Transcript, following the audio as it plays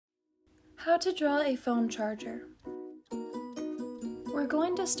How to draw a phone charger. We're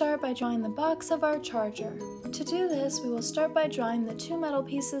going to start by drawing the box of our charger. To do this, we will start by drawing the two metal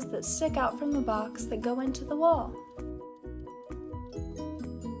pieces that stick out from the box that go into the wall.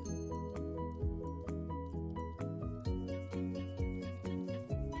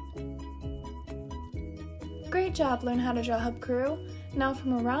 Great job, Learn How to Draw Hub Crew! Now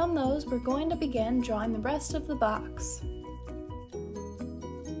from around those, we're going to begin drawing the rest of the box.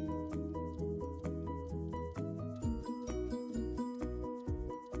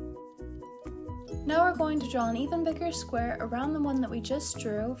 Now we're going to draw an even bigger square around the one that we just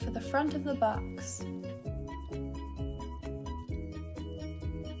drew for the front of the box.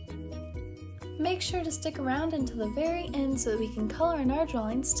 Make sure to stick around until the very end so that we can color in our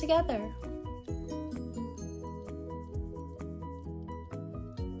drawings together.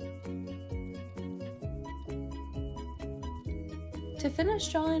 To finish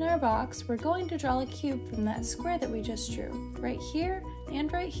drawing our box, we're going to draw a cube from that square that we just drew. Right here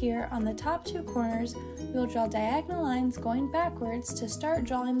and right here on the top two corners, we'll draw diagonal lines going backwards to start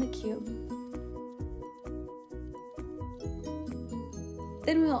drawing the cube.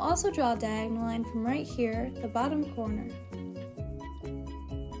 Then we'll also draw a diagonal line from right here, the bottom corner.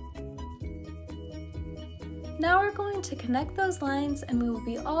 Now we're going to connect those lines and we will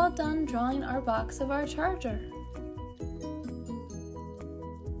be all done drawing our box of our charger.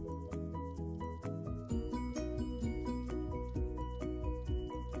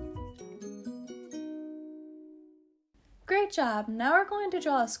 Great job! Now we're going to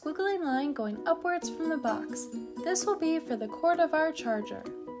draw a squiggly line going upwards from the box. This will be for the cord of our charger.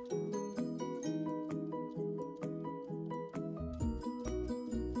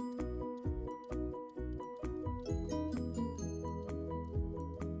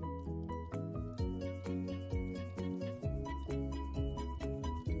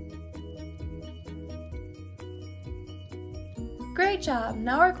 Great job!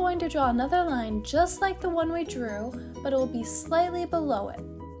 Now we're going to draw another line just like the one we drew, but it will be slightly below it.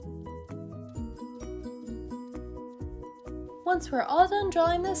 Once we're all done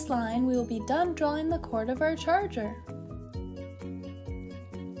drawing this line, we will be done drawing the cord of our charger.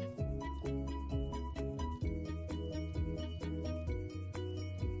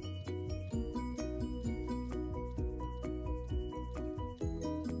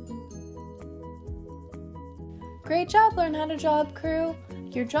 Great job, Learn How to Draw Hub Crew!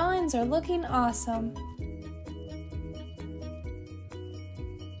 Your drawings are looking awesome!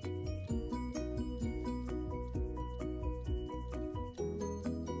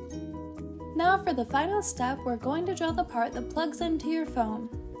 Now for the final step, we're going to draw the part that plugs into your phone.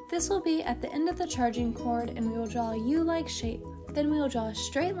 This will be at the end of the charging cord and we will draw a U-like shape. Then we will draw a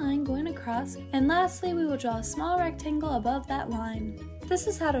straight line going across, and lastly we will draw a small rectangle above that line. This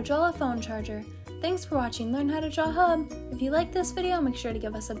is how to draw a phone charger. Thanks for watching Learn How to Draw Hub. If you liked this video, make sure to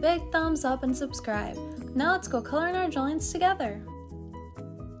give us a big thumbs up and subscribe. Now let's go color in our drawings together.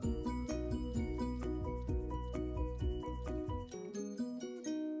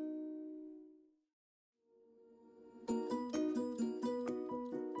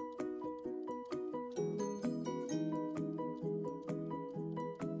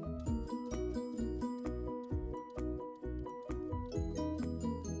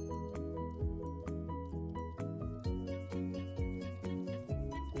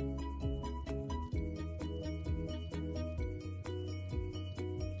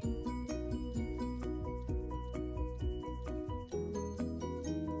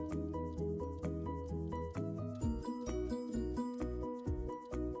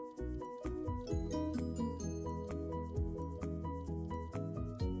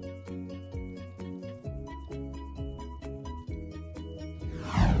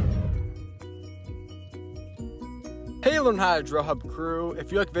 Hey Learn How to Draw Hub Crew!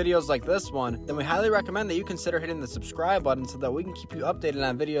 If you like videos like this one, then we highly recommend that you consider hitting the subscribe button so that we can keep you updated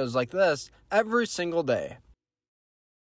on videos like this every single day.